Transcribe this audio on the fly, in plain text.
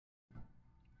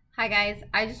Hi guys,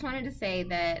 I just wanted to say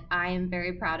that I am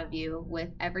very proud of you with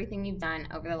everything you've done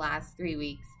over the last 3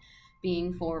 weeks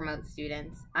being full remote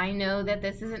students. I know that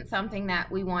this isn't something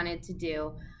that we wanted to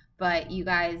do, but you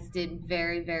guys did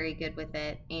very, very good with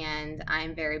it, and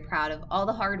I'm very proud of all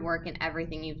the hard work and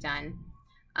everything you've done.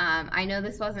 I know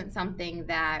this wasn't something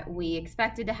that we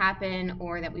expected to happen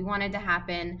or that we wanted to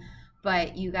happen,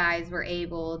 but you guys were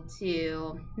able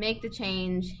to make the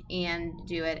change and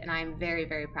do it, and I'm very,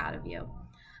 very proud of you.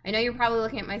 I know you're probably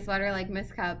looking at my sweater like,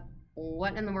 Miss Cup,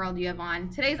 what in the world do you have on?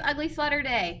 Today's ugly sweater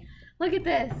day. Look at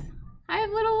this. I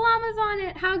have little llamas on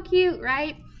it. How cute,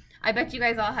 right? I bet you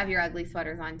guys all have your ugly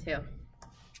sweaters on too.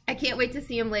 I can't wait to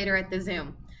see them later at the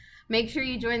Zoom. Make sure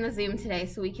you join the Zoom today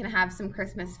so we can have some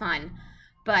Christmas fun.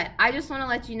 But I just want to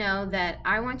let you know that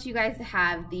I want you guys to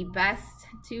have the best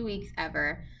 2 weeks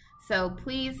ever. So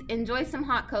please enjoy some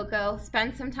hot cocoa,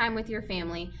 spend some time with your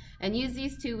family, and use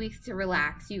these 2 weeks to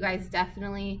relax. You guys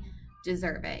definitely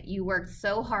deserve it. You worked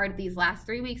so hard these last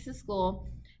 3 weeks of school,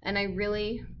 and I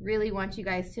really, really want you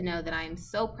guys to know that I am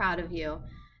so proud of you,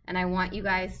 and I want you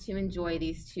guys to enjoy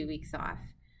these 2 weeks off.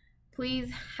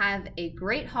 Please have a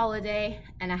great holiday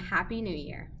and a happy new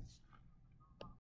year.